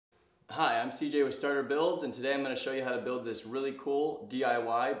Hi, I'm CJ with Starter Builds, and today I'm going to show you how to build this really cool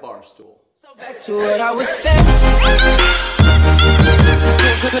DIY bar stool. So back to what I was saying.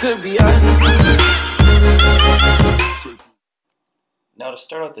 Could be us. Now to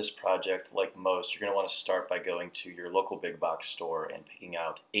start out this project, like most, you're going to want to start by going to your local big box store and picking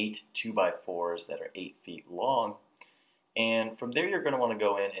out 8 2x4s that are 8 feet long. And from there you're going to want to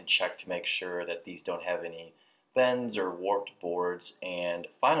go in and check to make sure that these don't have any bends or warped boards. And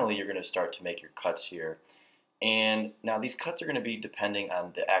finally you're going to start to make your cuts here. And now these cuts are going to be depending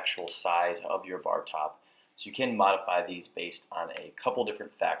on the actual size of your bar top. So you can modify these based on a couple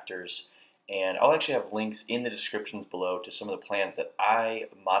different factors. And I'll actually have links in the descriptions below to some of the plans that I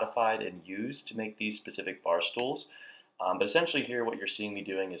modified and used to make these specific bar stools. But essentially here what you're seeing me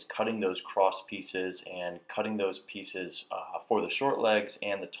doing is cutting those cross pieces and cutting those pieces for the short legs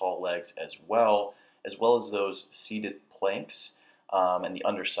and the tall legs as well as those seated planks and the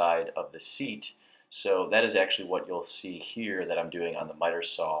underside of the seat. So that is actually what you'll see here that I'm doing on the miter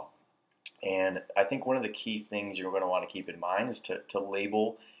saw. And I think one of the key things you're going to want to keep in mind is to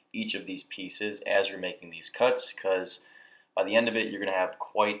label each of these pieces as you're making these cuts, because by the end of it you're going to have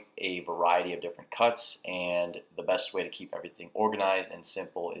quite a variety of different cuts, and the best way to keep everything organized and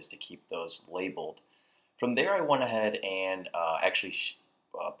simple is to keep those labeled. From there I went ahead and actually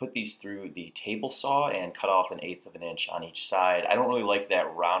put these through the table saw and cut off 1/8 of an inch on each side. I don't really like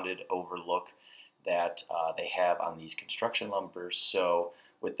that rounded over look that they have on these construction lumbers, so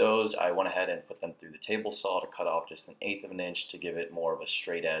with those I went ahead and put them through the table saw to cut off just 1/8 of an inch to give it more of a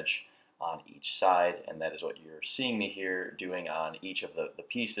straight edge on each side. And that is what you're seeing me here doing on each of the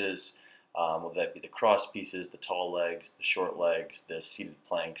pieces, whether that be the cross pieces, the tall legs, the short legs, the seated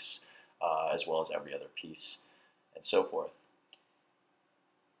planks, as well as every other piece and so forth.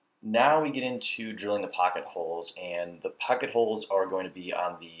 Now we get into drilling the pocket holes, and the pocket holes are going to be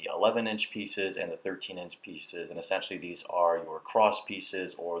on the 11-inch pieces and the 13-inch pieces, and essentially these are your cross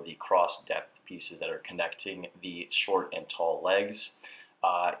pieces or the cross depth pieces that are connecting the short and tall legs.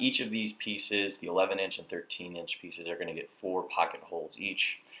 Each of these pieces, the 11-inch and 13-inch pieces, are going to get 4 pocket holes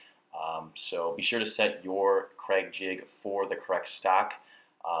each. So be sure to set your Kreg jig for the correct stock,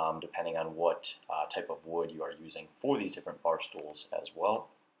 depending on what type of wood you are using for these different bar stools as well.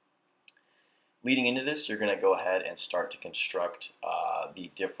 Leading into this, you're going to go ahead and start to construct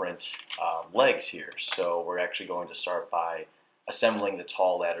the different legs here. So we're actually going to start by assembling the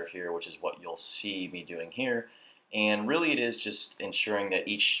tall ladder here, which is what you'll see me doing here. And really it is just ensuring that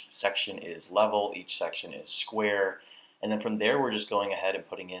each section is level, each section is square. And then from there we're just going ahead and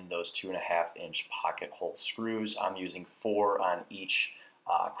putting in those 2.5-inch pocket hole screws. I'm using 4 on each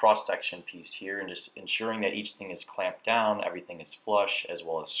cross-section piece here, and just ensuring that each thing is clamped down, everything is flush as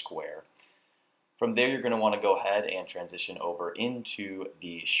well as square. From there you're going to want to go ahead and transition over into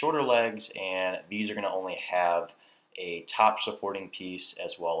the shorter legs, and these are going to only have a top supporting piece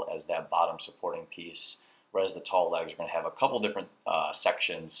as well as that bottom supporting piece, whereas the tall legs are going to have a couple different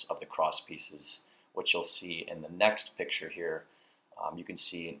sections of the cross pieces, which you'll see in the next picture here. You can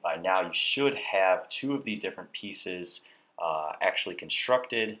see by now you should have 2 of these different pieces actually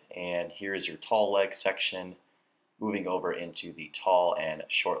constructed, and here's your tall leg section moving over into the tall and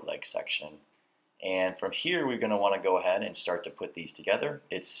short leg section. And from here we're going to want to go ahead and start to put these together.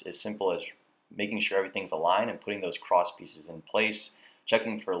 It's as simple as making sure everything's aligned and putting those cross pieces in place,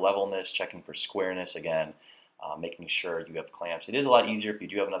 checking for levelness, checking for squareness again, making sure you have clamps. It is a lot easier if you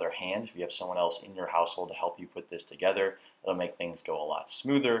do have another hand, if you have someone else in your household to help you put this together. It'll make things go a lot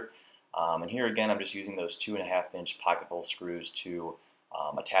smoother. And here again I'm just using those 2.5-inch pocket hole screws to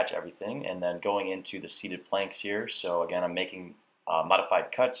attach everything, and then going into the seated planks here. So again I'm making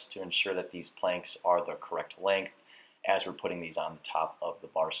modified cuts to ensure that these planks are the correct length as we're putting these on the top of the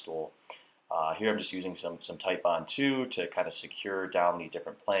bar stool. Here I'm just using some Titebond 2 to kind of secure down these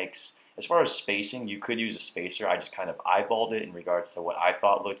different planks. As far as spacing, you could use a spacer. I just kind of eyeballed it in regards to what I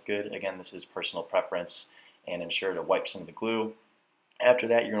thought looked good. Again, this is personal preference, and ensure to wipe some of the glue. After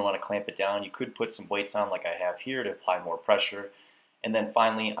that, you're going to want to clamp it down. You could put some weights on like I have here to apply more pressure. And then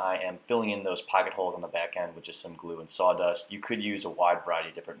finally, I am filling in those pocket holes on the back end with just some glue and sawdust. You could use a wide variety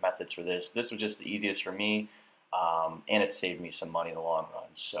of different methods for this. This was just the easiest for me, and it saved me some money in the long run.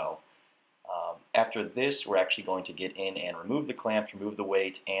 So after this, we're actually going to get in and remove the clamps, remove the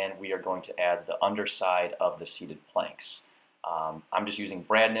weight, and we are going to add the underside of the seated planks. I'm just using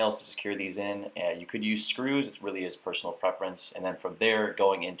brad nails to secure these in. You could use screws. It really is personal preference. And then from there,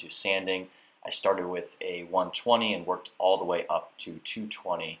 going into sanding, I started with a 120 and worked all the way up to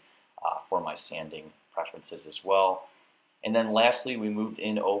 220 for my sanding preferences as well. And then lastly, we moved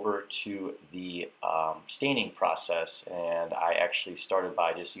in over to the staining process, and I actually started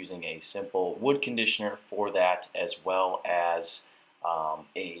by just using a simple wood conditioner for that, as well as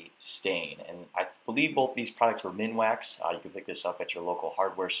a stain. And I believe both these products were Minwax. You can pick this up at your local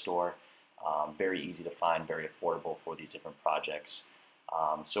hardware store. Very easy to find, very affordable for these different projects.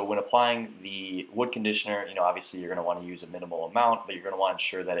 So when applying the wood conditioner, obviously you're going to want to use a minimal amount, but you're going to want to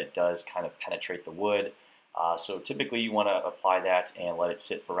ensure that it does kind of penetrate the wood. So typically you want to apply that and let it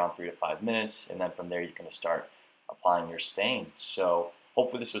sit for around 3 to 5 minutes, and then from there you're going to start applying your stain. So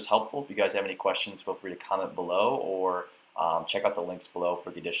hopefully this was helpful. If you guys have any questions, feel free to comment below, or check out the links below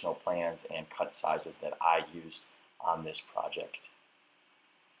for the additional plans and cut sizes that I used on this project.